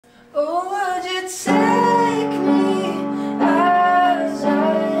Oh, would you take me as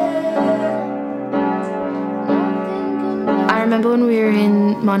I am? I remember when we were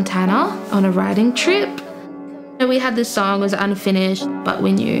in Montana on a riding trip. We had this song, it was unfinished, but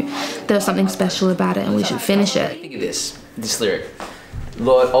we knew there was something special about it and we should finish it. Think of this lyric.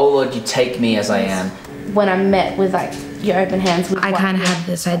 Lord, oh Lord, you take me as I am. When I met with like your open hands, I kind of had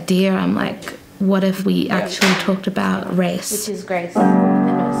this idea. I'm like, what if we actually talked about race? Which is grace and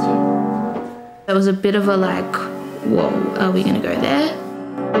mercy. It was a bit of a like, whoa, are we gonna go there?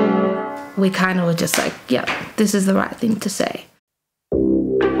 We kind of were just like, yeah, this is the right thing to say.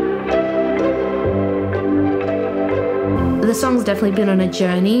 The song's definitely been on a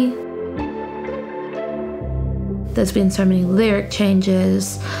journey. There's been so many lyric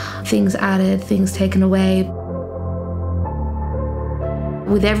changes, things added, things taken away.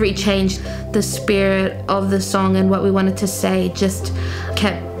 With every change, the spirit of the song and what we wanted to say just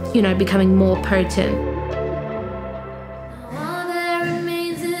kept, becoming more potent.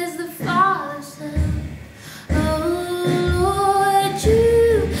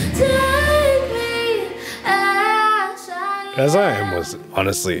 As I Am was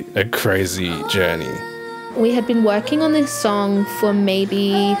honestly a crazy journey. We had been working on this song for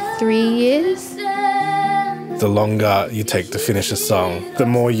maybe 3 years. The longer you take to finish a song, the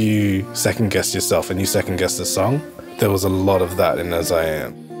more you second guess yourself and you second guess the song. There was a lot of that in As I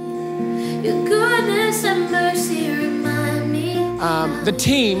Am. Your goodness and mercy remind me. The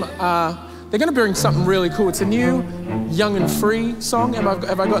team, they're going to bring something really cool. It's a new Young and Free song.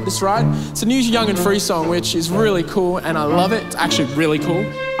 Have I got this right? It's a new Young and Free song, which is really cool, and I love it. It's actually really cool.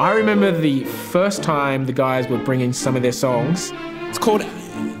 I remember the first time the guys were bringing some of their songs. It's called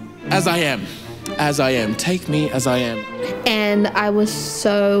As I Am. As I Am. Take me as I am. And I was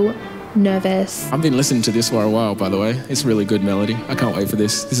so nervous. I've been listening to this for a while, by the way. It's really good melody. I can't wait for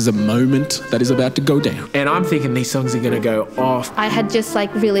this. This is a moment that is about to go down. And I'm thinking these songs are going to go off. I had just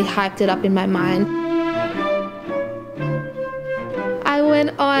really hyped it up in my mind. I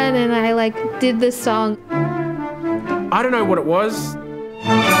went on and I did this song. I don't know what it was.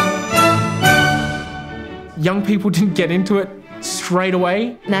 Young people didn't get into it straight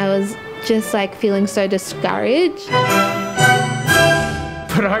away. And I was just feeling so discouraged.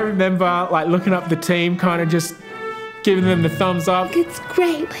 But I remember looking up the team, kind of just giving them the thumbs up. It's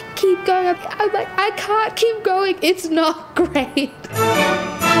great, keep going. I'm like, I can't keep going, it's not great.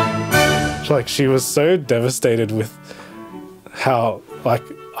 She was so devastated with how,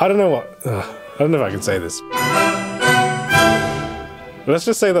 I don't know if I can say this. Let's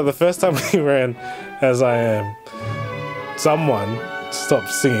just say that the first time we ran As I Am, someone stopped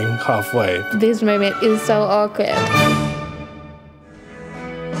singing halfway. This moment is so awkward.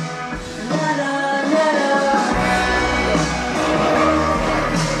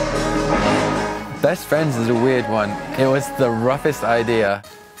 Best Friends is a weird one. It was the roughest idea.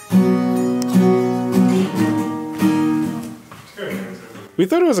 We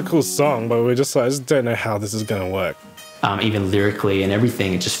thought it was a cool song, but we were just I just don't know how this is going to work. Even lyrically and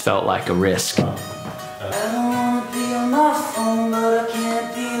everything, it just felt like a risk.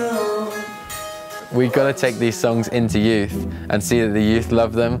 We've got to take these songs into youth and see that the youth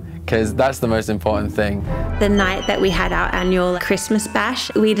love them, because that's the most important thing. The night that we had our annual Christmas bash,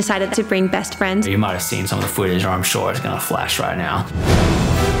 we decided to bring Best Friends. You might have seen some of the footage, or I'm sure it's going to flash right now.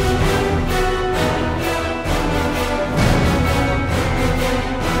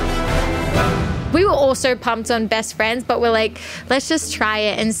 We were also pumped on Best Friends, but we're like, let's just try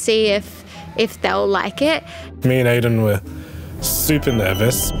it and see if they'll like it. Me and Aiden were super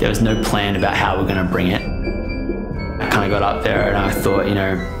nervous. There was no plan about how we're going to bring it. I kind of got up there and I thought,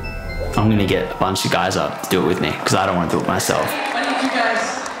 I'm going to get a bunch of guys up to do it with me, because I don't want to do it myself. Why don't you guys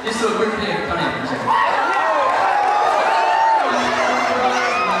just do a quick thing? Come in for a second.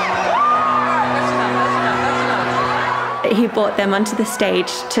 He brought them onto the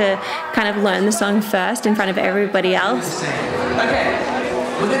stage to kind of learn the song first in front of everybody else. Okay,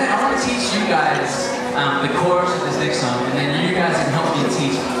 I want to teach you guys the chorus of this next song, and then you guys can help me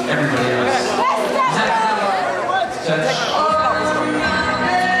teach everybody else.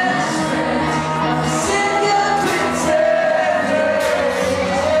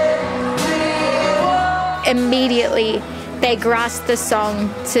 Immediately, they grasped the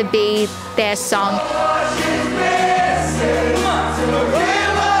song to be their song.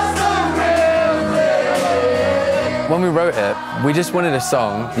 When we wrote it, we just wanted a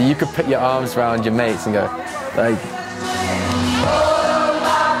song that you could put your arms around your mates and go,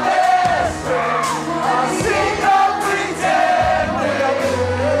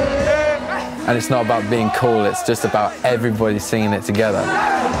 and it's not about being cool, it's just about everybody singing it together.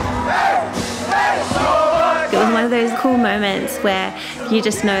 It was one of those cool moments where you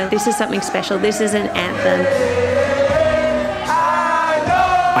just know this is something special, this is an anthem.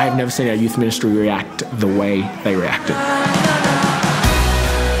 I have never seen our youth ministry react the way they reacted.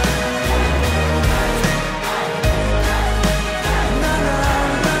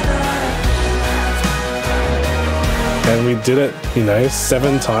 And we did it,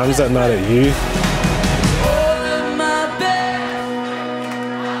 7 times that night at youth.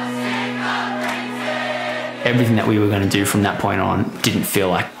 Everything that we were going to do from that point on didn't feel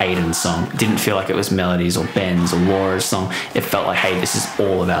like Aiden's song. It didn't feel like it was Melody's or Ben's or Laura's song. It felt like, hey, this is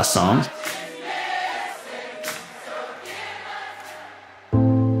all of our songs.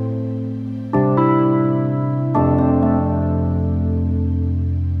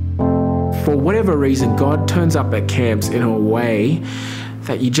 For whatever reason, God turns up at camps in a way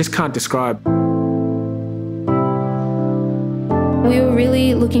that you just can't describe. We were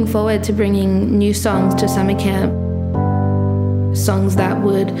really looking forward to bringing new songs to Summercamp. Songs that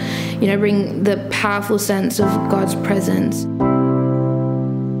would, bring the powerful sense of God's presence.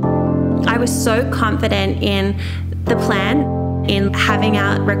 I was so confident in the plan, in having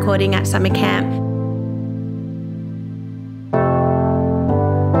our recording at Summercamp.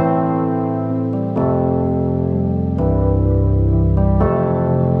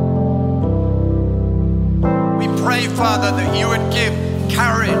 Pray, Father, that you would give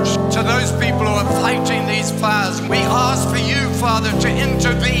courage to those people who are fighting these fires. We ask for you, Father, to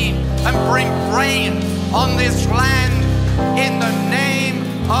intervene and bring rain on this land in the name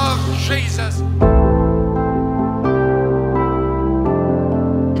of Jesus.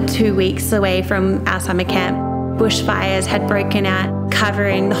 2 weeks away from our summer camp, bushfires had broken out,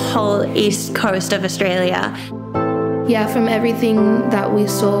 covering the whole east coast of Australia. Yeah, from everything that we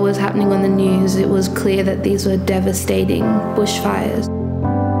saw was happening on the news, it was clear that these were devastating bushfires.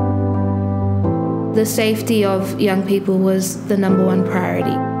 The safety of young people was the #1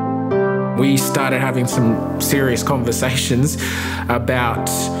 priority. We started having some serious conversations about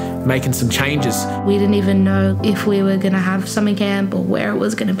making some changes. We didn't even know if we were going to have summer camp or where it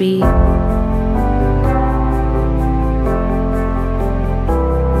was going to be.